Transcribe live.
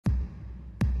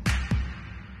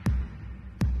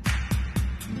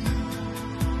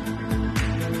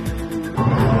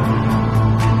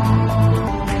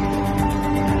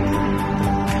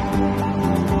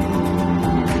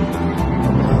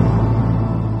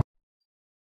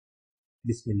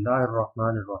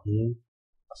Bismillahirrahmanirrahim.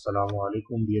 Assalamu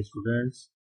alaikum, dear students.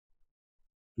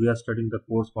 We are studying the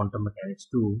course Quantum Mechanics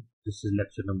 2. This is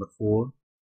lecture number 4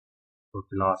 for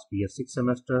class BS6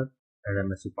 semester and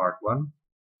MSc Part 1.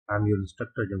 I am your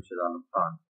instructor Jamshid Alam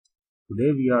Khan.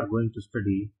 Today we are going to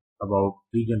study about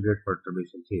degenerate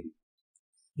perturbation theory.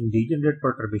 In degenerate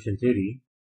perturbation theory,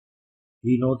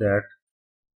 we know that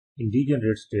in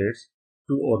degenerate states,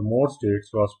 two or more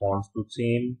states correspond to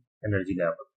same energy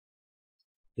level.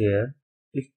 Here,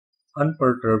 if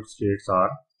unperturbed states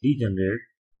are degenerate,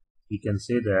 we can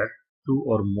say that two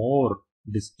or more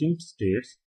distinct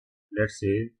states, let's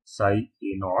say psi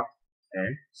A naught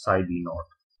and psi B naught,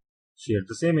 share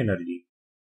the same energy.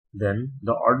 Then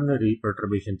the ordinary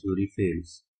perturbation theory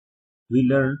fails. We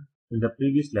learned in the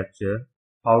previous lecture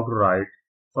how to write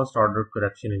first order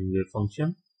correction in wave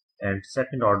function and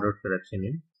second order correction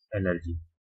in energy.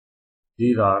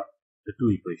 These are the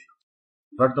two equations.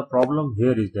 But the problem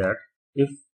here is that if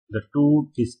the two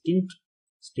distinct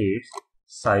states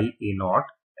psi A naught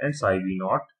and psi B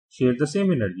naught share the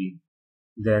same energy,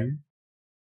 then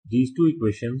these two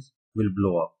equations will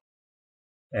blow up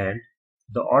and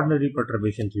the ordinary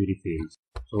perturbation theory fails.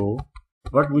 So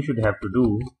what we should have to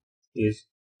do is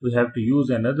we have to use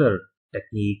another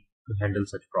technique to handle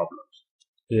such problems.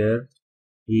 Here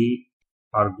we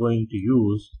are going to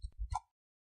use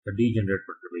the degenerate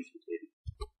perturbation theory.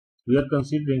 We are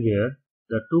considering here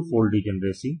the two-fold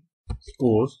degeneracy.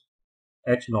 Suppose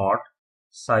H naught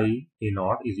psi A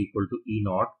naught is equal to E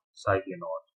naught psi A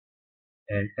naught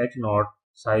and H naught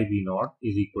psi B naught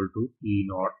is equal to E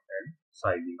naught and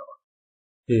psi B naught.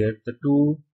 Here the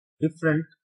two different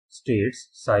states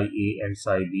psi A and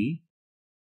psi B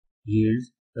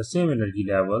yields the same energy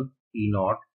level E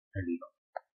naught and E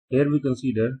naught. Here we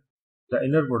consider the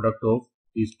inner product of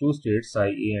these two states psi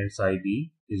A and psi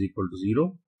B is equal to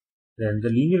 0. Then the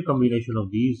linear combination of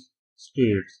these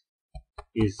states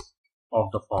is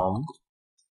of the form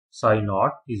psi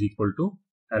naught is equal to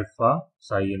alpha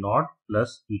psi A naught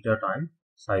plus beta times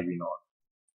psi B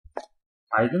naught.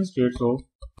 Eigenstates of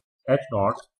H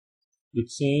naught with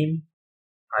same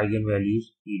eigenvalues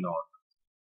E naught.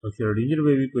 So Schrodinger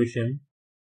wave equation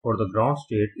for the ground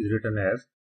state is written as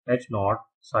H naught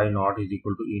psi naught is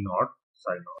equal to E naught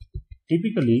psi naught.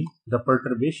 Typically, the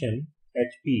perturbation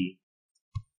HP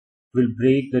will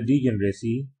break the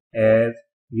degeneracy as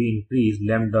we increase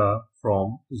lambda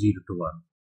from 0 to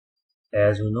 1.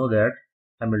 As we know that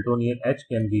Hamiltonian H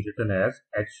can be written as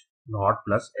H naught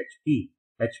plus HP.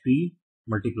 HP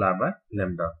multiplied by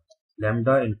lambda.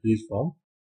 Lambda increase from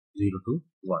 0 to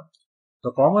 1.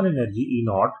 The common energy E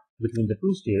naught between the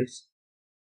two states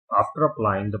after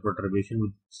applying the perturbation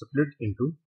will split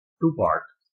into two parts.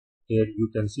 Here you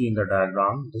can see in the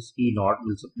diagram this E naught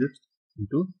will split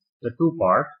into the two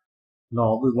parts.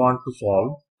 Now we want to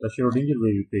solve the Schrodinger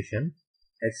wave equation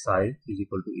H psi is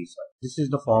equal to E psi. This is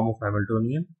the form of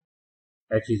Hamiltonian.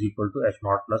 H is equal to H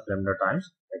naught plus lambda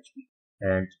times HP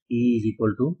and E is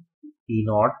equal to E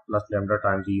naught plus lambda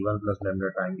times E1 plus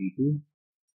lambda times E2.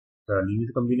 The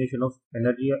linear combination of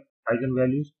energy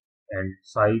eigenvalues, and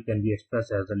psi can be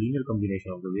expressed as the linear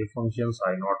combination of the wave function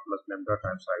psi naught plus lambda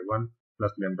times psi1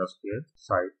 plus lambda square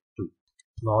psi2.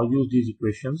 Now use these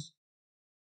equations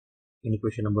in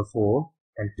equation number 4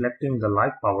 and collecting the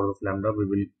like power of lambda, we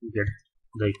will get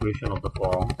the equation of the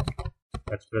form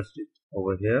expressed it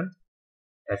over here.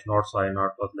 H naught psi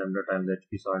naught plus lambda times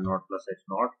HP psi naught plus H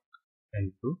naught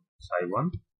into psi1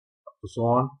 up to so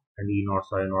on, and E naught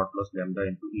psi naught plus lambda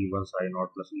into E1 psi naught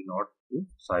plus E naught to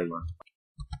psi1.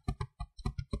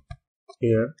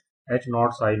 Here H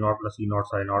naught psi naught plus E naught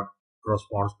psi naught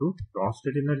corresponds to ground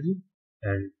state energy,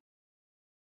 and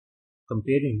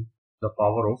comparing the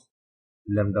power of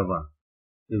lambda 1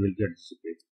 we will get this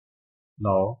equation.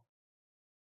 Now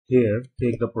here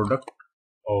take the product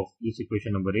of this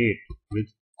equation number 8 with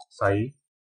psi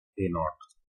A naught.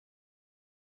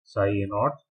 Psi A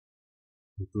naught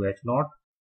into H naught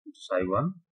into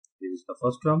psi1, this is the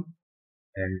first term,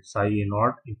 and psi A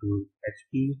naught into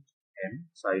HP and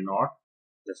psi naught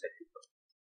the second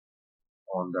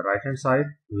term. On the right hand side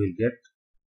we will get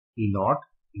E naught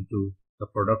into the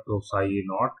product of psi A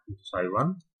naught into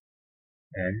psi1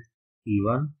 and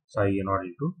E1 psi A naught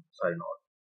into psi naught.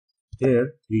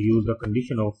 Here we use the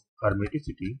condition of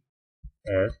hermiticity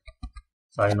as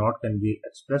psi naught can be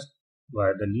expressed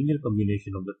by the linear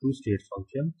combination of the two states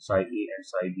function psi A and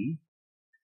psi B.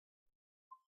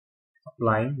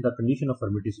 Applying the condition of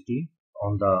hermiticity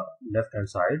on the left hand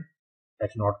side,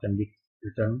 H naught can be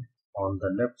written on the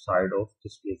left side of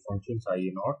this wave function psi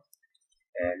A naught,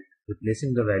 and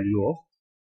replacing the value of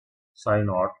psi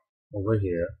naught over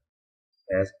here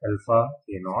as alpha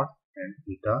A naught and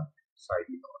beta psi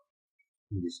v naught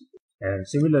in this equation. And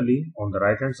similarly, on the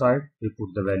right hand side, we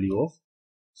put the value of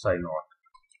psi naught.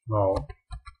 Now,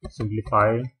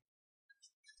 simplify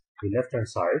the left hand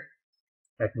side.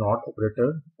 At naught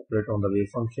operator operate on the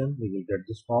wave function. We will get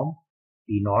this form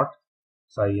E naught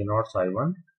psi a naught psi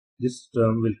 1. This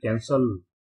term will cancel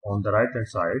on the right hand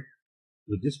side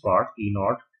with this part E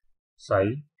naught psi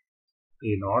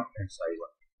a naught and psi 1.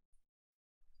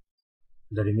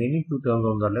 The remaining two terms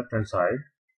on the left hand side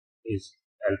is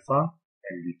alpha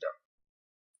and beta.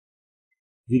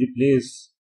 We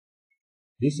replace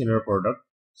this inner product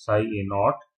psi a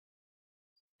naught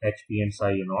HP and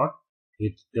psi a naught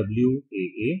with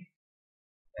WAA,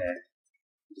 and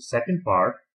the second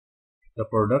part, the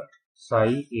product psi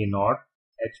a naught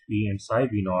HP and psi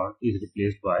v naught is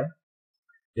replaced by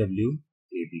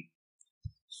WAB.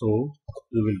 So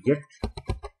we will get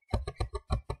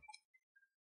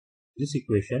this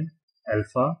equation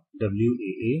alpha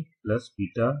WAA plus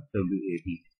beta WAB,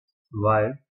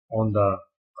 while on the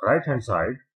right hand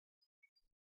side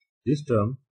this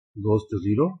term goes to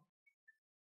 0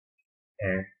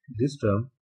 and this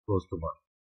term goes to 1.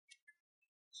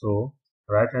 So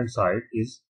right hand side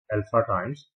is alpha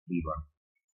times V1.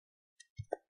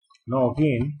 Now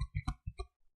again,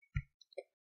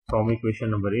 from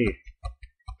equation number 8,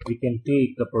 we can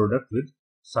take the product with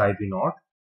psi v naught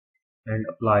and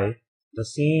apply the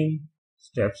same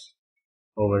steps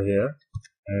over here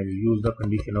and use the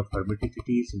condition of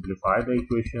hermeticity, simplify the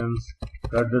equations,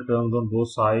 cut the terms on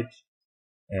both sides,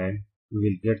 and we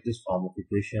will get this form of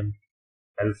equation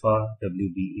alpha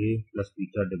WBA plus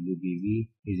beta WBB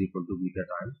is equal to beta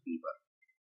times V1.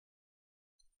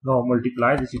 Now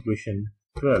multiply this equation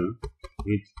 12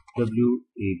 with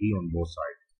WAB on both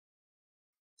sides.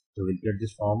 So we'll get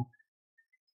this form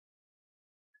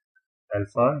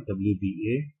alpha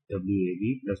WBA WAB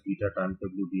plus beta times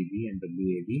WBB and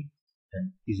WAB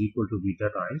and is equal to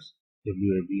beta times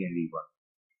WAB and V1.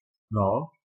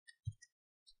 Now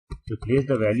replace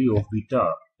the value of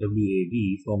beta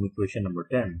WAB from equation number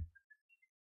 10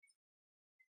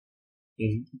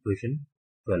 in equation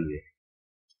 12a.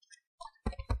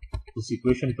 This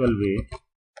equation 12a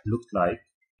looks like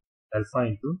alpha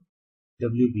into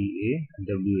WBA and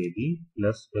WAB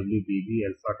plus WBB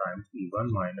alpha times E1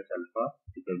 minus alpha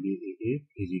to WAA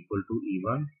is equal to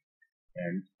E1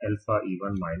 and alpha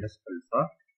E1 minus alpha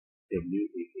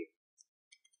WAA.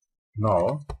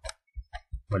 Now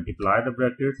multiply the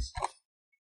brackets,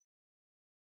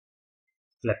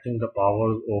 collecting the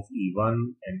powers of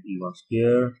E1 and E1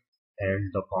 square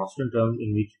and the constant term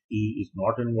in which E is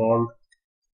not involved.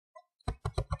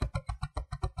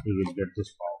 We will get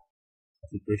this form of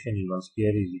equation E1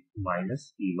 square is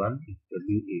minus E1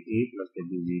 WAA plus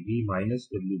WBB minus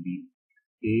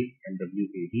WBA and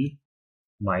WAB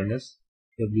minus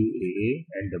WAA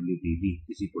and WBB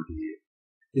is equal to 0.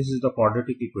 This is the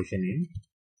quadratic equation in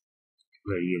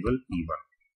variable E1.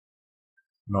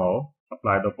 Now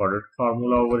apply the quadratic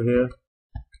formula over here.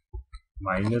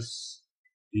 Minus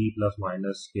b plus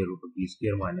minus square root of b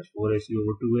square minus 4ac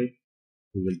over 2a.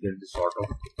 We will get this sort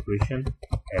of equation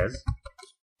as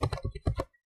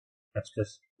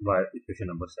expressed by equation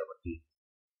number 17.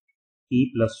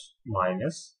 E plus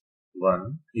minus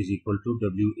 1 is equal to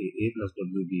WAA plus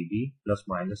WBB plus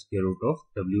minus square root of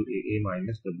WAA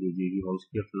minus WBB whole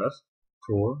square plus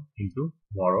 4 into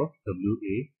mod of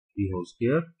WAB whole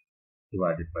square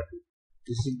divided by 2.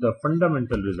 This is the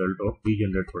fundamental result of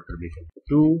degenerate perturbation.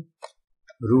 Two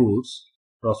rules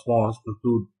corresponds to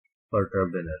two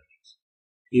perturbed energies.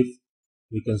 If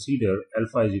we consider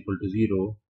alpha is equal to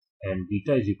 0 and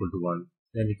beta is equal to 1,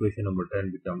 then equation number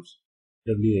 10 becomes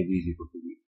WAB is equal to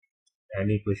 0.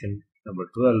 And equation number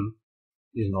 12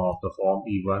 is now of the form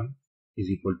E1 is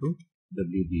equal to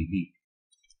WBB.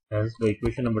 Hence the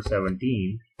equation number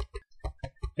 17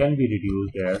 can be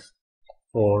reduced as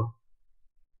for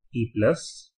E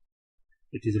plus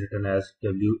it is written as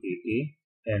WAA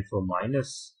and for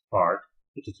minus part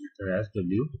it is written as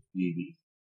WBB.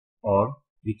 Or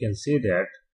we can say that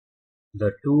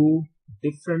the two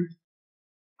different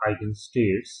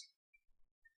eigenstates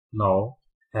now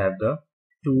have the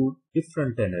two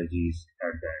different energies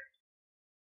at the end.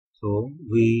 So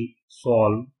we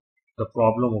solve the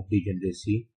problem of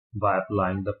degeneracy by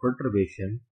applying the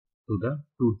perturbation to the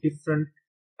two different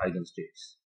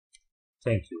eigenstates.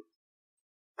 Thank you.